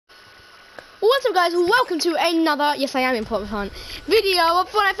What's up, guys? Welcome to another, yes I am in Fortnite, video of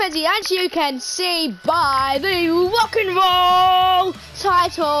Fortnite Frenzy. As you can see by the rock and roll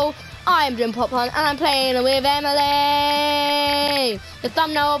title, I am doing Pop and I'm playing with Emily. The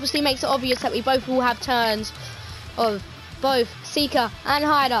thumbnail obviously makes it obvious that we both will have turns of both Seeker and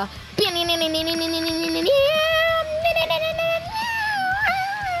Hider.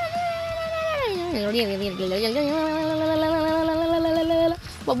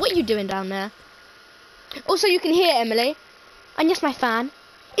 Well, what are you doing down there? Also, you can hear Emily, and yes, my fan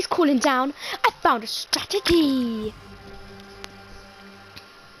is calling down. I found a strategy.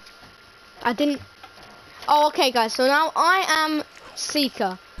 I didn't. Oh, okay, guys. So now I am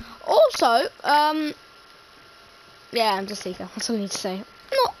Seeker. Also, yeah, I'm just Seeker. That's all I need to say.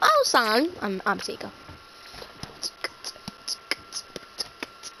 No, also, I'm Seeker.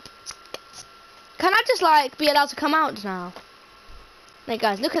 Can I just like be allowed to come out now? Hey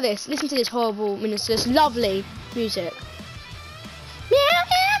guys, look at this. Listen to this horrible, this lovely music.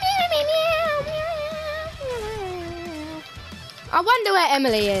 I wonder where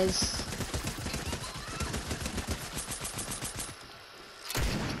Emily is.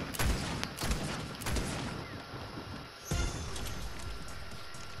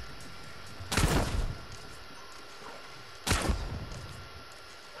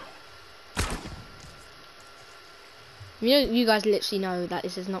 You guys literally know that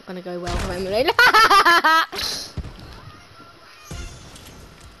this is not going to go well for Emily.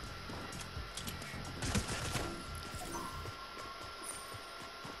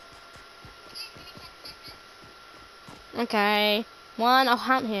 Okay. I'll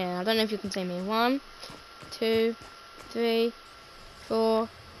count here. I don't know if you can see me. 1, 2, 3, 4,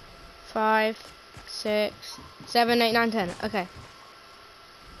 5, 6, 7, 8, 9, 10. Okay.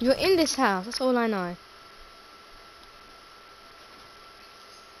 You're in this house. That's all I know.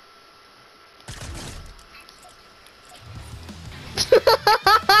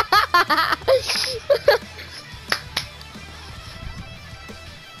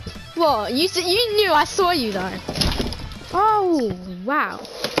 What? You knew I saw you though. Oh wow.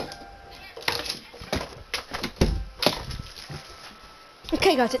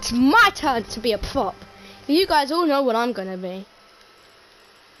 Okay guys, it's my turn to be a prop. You guys all know what I'm gonna be.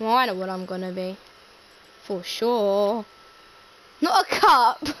 Well, I know what I'm gonna be. For sure. Not a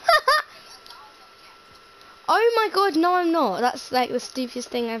cup. Oh my god, no I'm not. That's like the stupidest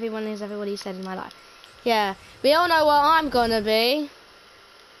thing everybody said in my life. Yeah, we all know what I'm gonna be.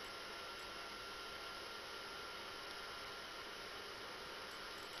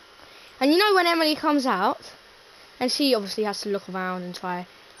 And you know when Emily comes out, and she obviously has to look around and try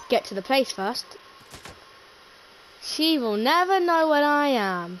get to the place first, she will never know what I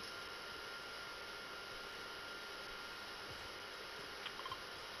am.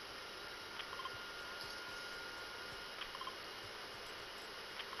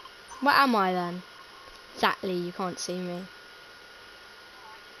 What am I then? Exactly, you can't see me.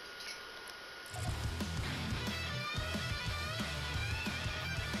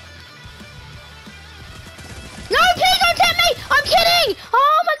 No, please don't hit me! I'm kidding!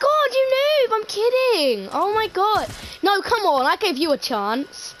 Oh my god, you noob! I'm kidding! Oh my god. No, come on, I gave you a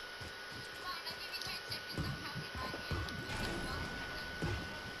chance.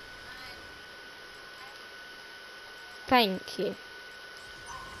 Thank you.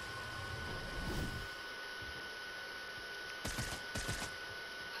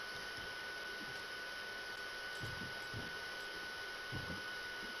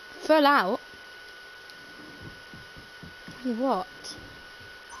 Full out? What?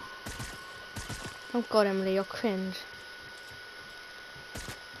 Oh god, Emily, you're cringe.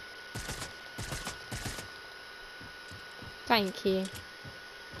 Thank you.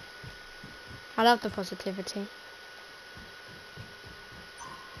 I love the positivity.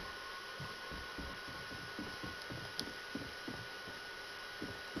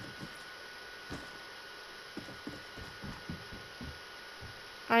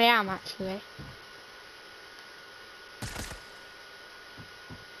 I am actually.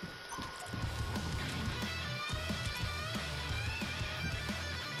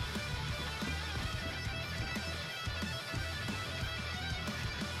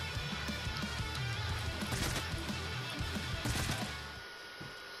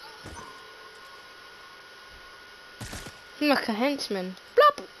 I'm like a henchman.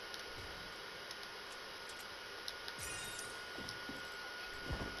 Blop!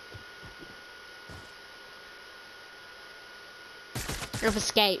 I've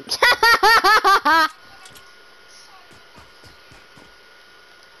escaped.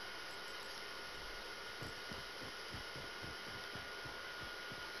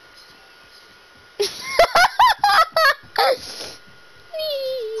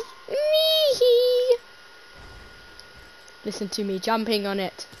 listen to me jumping on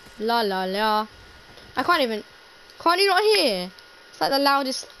it. La la la. I can't even. Can't you not hear? It's like the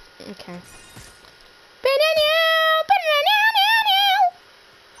loudest. Okay.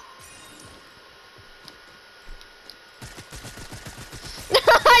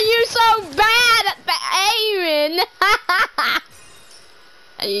 You so bad at the aiming.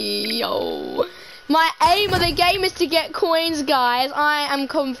 Yo. My aim of the game is to get coins, guys. I am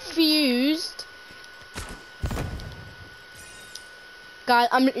confused. Guys,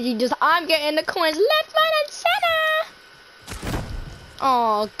 I'm getting the coins left, right, and center.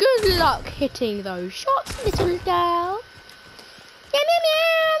 Oh, good luck hitting those shots, little girl.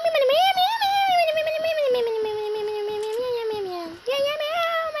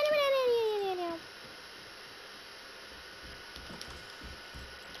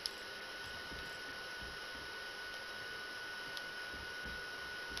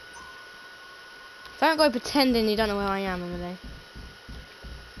 Don't go pretending you don't know where I am, Emily.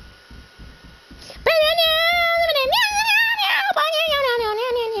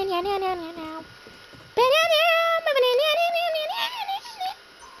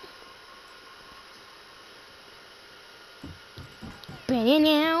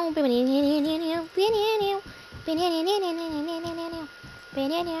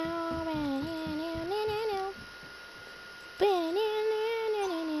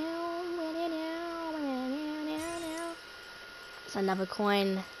 It's another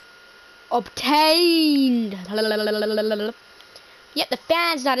coin obtained. Yep, the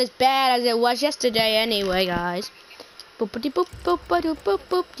fan's not as bad as it was yesterday anyway, guys. Boopity boop boop boop boop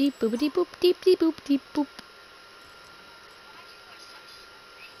boop deep boopity boop deep boop deep boop.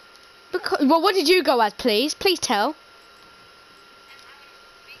 Well, what did you go as, please? Please tell.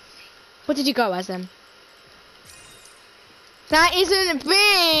 What did you go as then? That isn't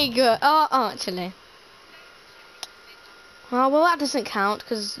big. Oh, actually. Oh, well, that doesn't count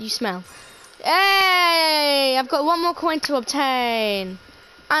because you smell. Hey, I've got one more coin to obtain.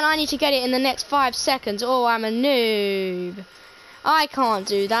 And I need to get it in the next 5 seconds or I'm a noob. I can't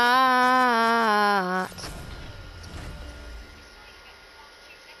do that.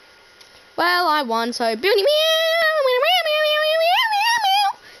 Well, I won, so...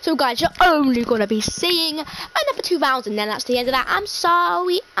 So, guys, you're only going to be seeing another 2 rounds, and then that's the end of that. I'm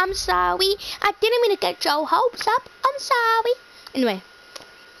sorry. I didn't mean to get your hopes up. I'm sorry. Anyway.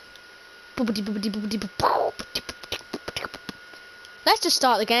 Let's just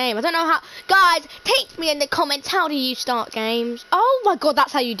start the game. I don't know how... Guys, teach me in the comments, how do you start games? Oh, my God,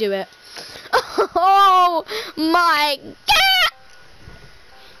 that's how you do it. Oh, my God.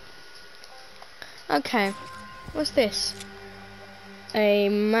 Okay. What's this? A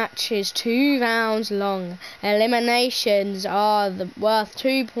match is 2 rounds long. Eliminations are worth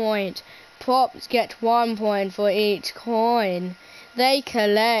 2 points. Props get 1 point for each coin. They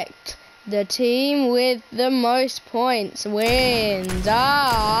collect. The team with the most points wins.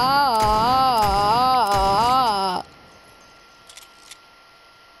 Why?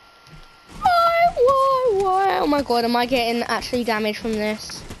 Oh my God, am I getting actually damaged from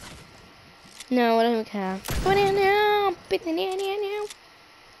this? No, I don't care.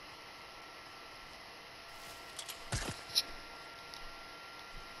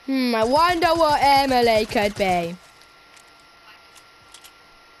 I wonder what Emily could be.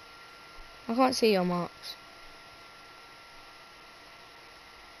 I can't see your marks.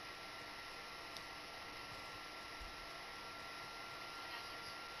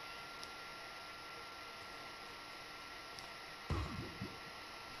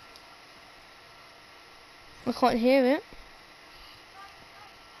 I can't hear it.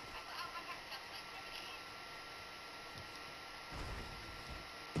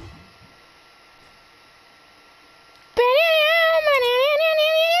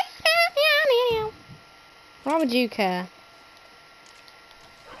 Why would you care?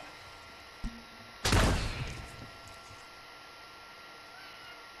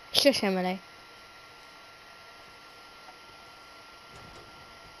 Shush, Emily.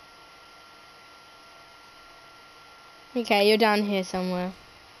 Okay, you're down here somewhere.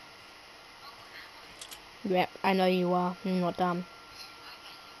 Yep, I know you are. I'm not dumb.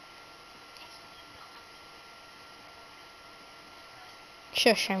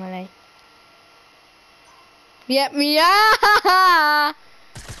 Shush, Emily. Yep, yeah!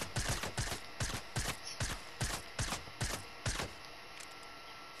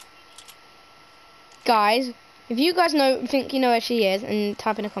 Guys, if you guys think you know where she is, and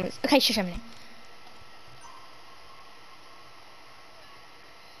type in the comments. Okay, shush, Emily.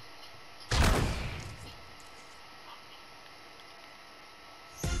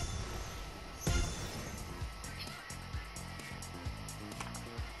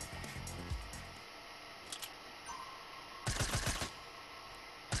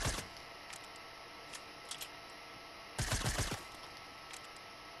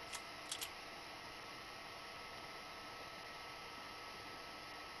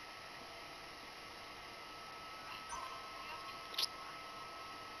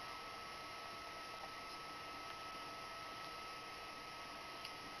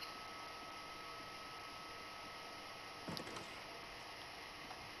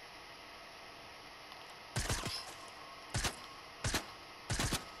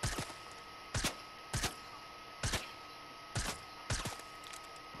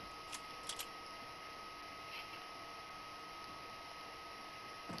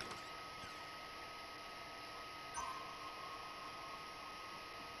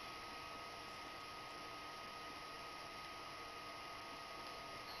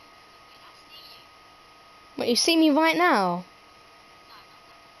 What, you see me right now?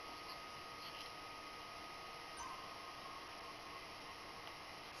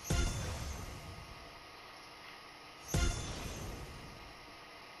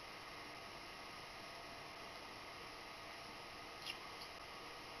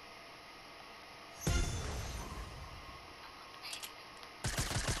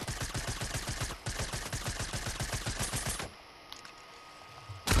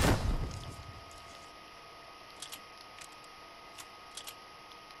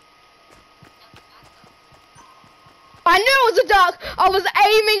 I knew it was a duck! I was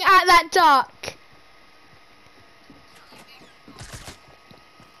aiming at that duck!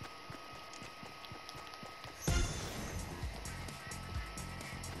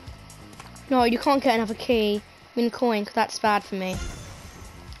 No, you can't get another key. I mean coin, because that's bad for me. Ha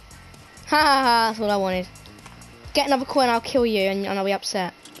ha ha, that's what I wanted. Get another coin, I'll kill you, and I'll be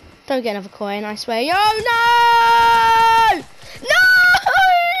upset. Don't get another coin, I swear. Yo, no! No!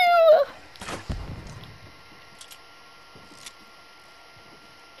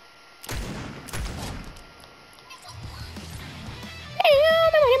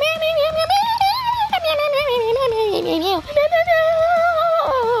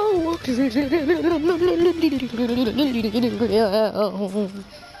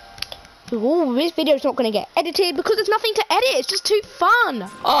 Ooh, this video's not going to get edited because there's nothing to edit. It's just too fun.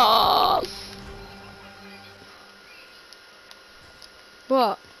 Oh.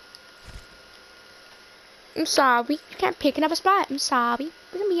 What? I'm sorry. You can't pick another spot. I'm sorry.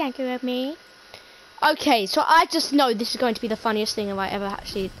 Don't be angry with me. Okay, so I just know this is going to be the funniest thing if I ever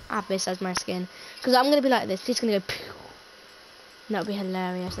actually have this as my skin. Because I'm going to be like this. This is going to go... Pew. And that would be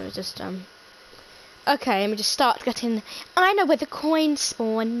hilarious. It was just, Okay, let me just start getting... I know where the coins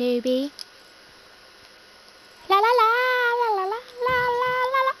spawn, newbie. La la la, la la la, la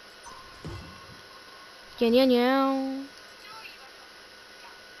la la. Yeah, yeah, yeah.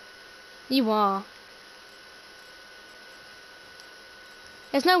 You are.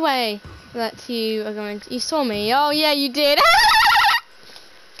 There's no way that you are going to... You saw me. Oh, yeah, you did.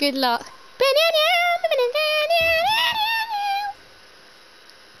 Good luck.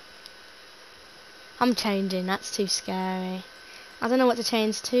 I'm changing. That's too scary. I don't know what to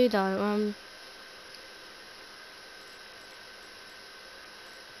change to, though.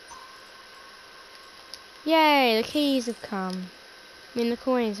 Yay, the keys have come. I mean, the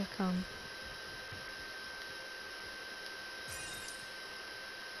coins have come.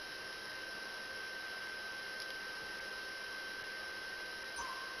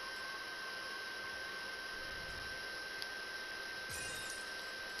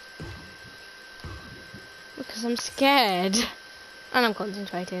 Because I'm scared. And I'm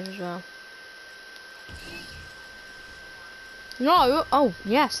concentrated as well. No! Oh,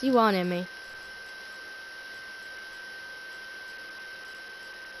 yes, you are near me.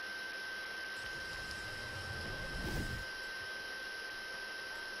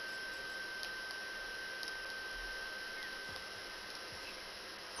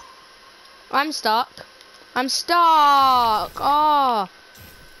 I'm stuck. I'm stuck! Oh!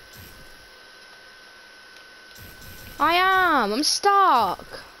 I am! I'm stuck!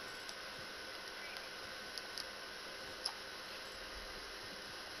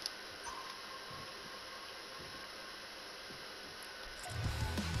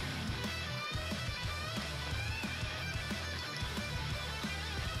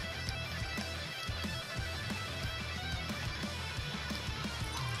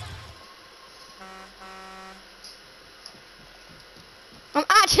 I'm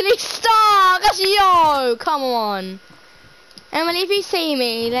actually stuck! Yo! Come on! Emily, if you see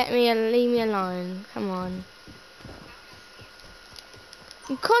me, leave me alone. Come on.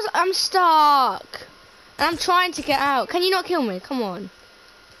 Because I'm stuck. And I'm trying to get out. Can you not kill me? Come on.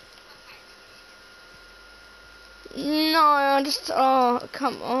 No, I just... Oh,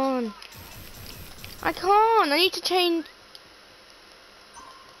 come on. I can't. I need to change...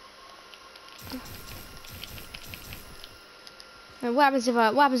 What happens if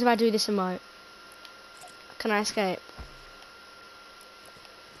I do this emote? Can I escape?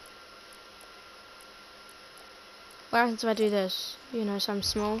 What happens if I do this? You know, so I'm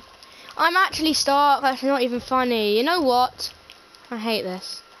small. I'm actually stuck. That's not even funny. You know what? I hate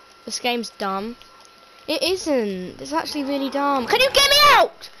this. This game's dumb. It isn't. It's actually really dumb. Can you get me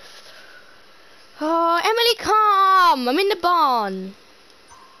out? Oh, Emily, come. I'm in the barn.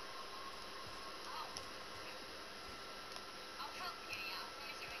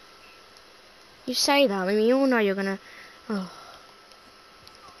 You say that. I mean, you all know you're gonna... Oh.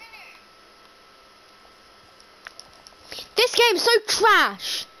 This game's so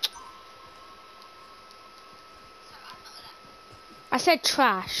trash. I said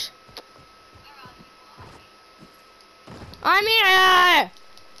trash. I'm here!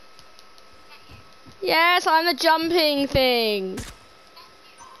 Yes, I'm the jumping thing.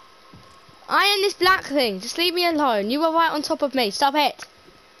 I am this black thing. Just leave me alone. You were right on top of me. Stop it.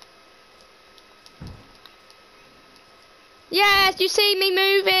 Yes, you see me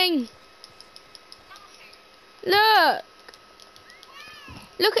moving. Look.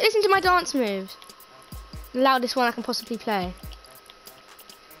 Look, listen to my dance moves. The loudest one I can possibly play.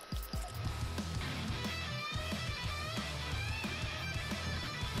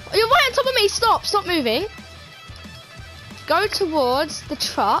 You're right on top of me. Stop moving. Go towards the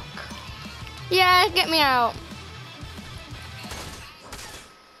truck. Yeah, get me out.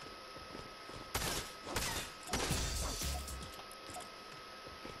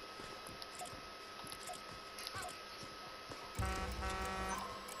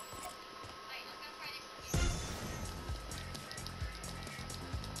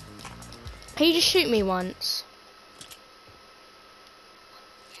 Can you just shoot me once?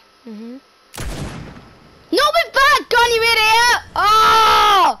 No, with that gun, you idiot!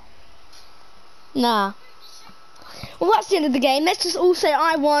 Oh! Nah. Well, that's the end of the game. Let's just all say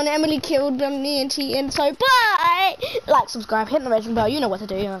I won, Emily killed me and T, and so bye! Like, subscribe, hit the red bell, you know what to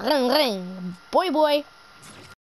do. Ring, ring. Boy, boy.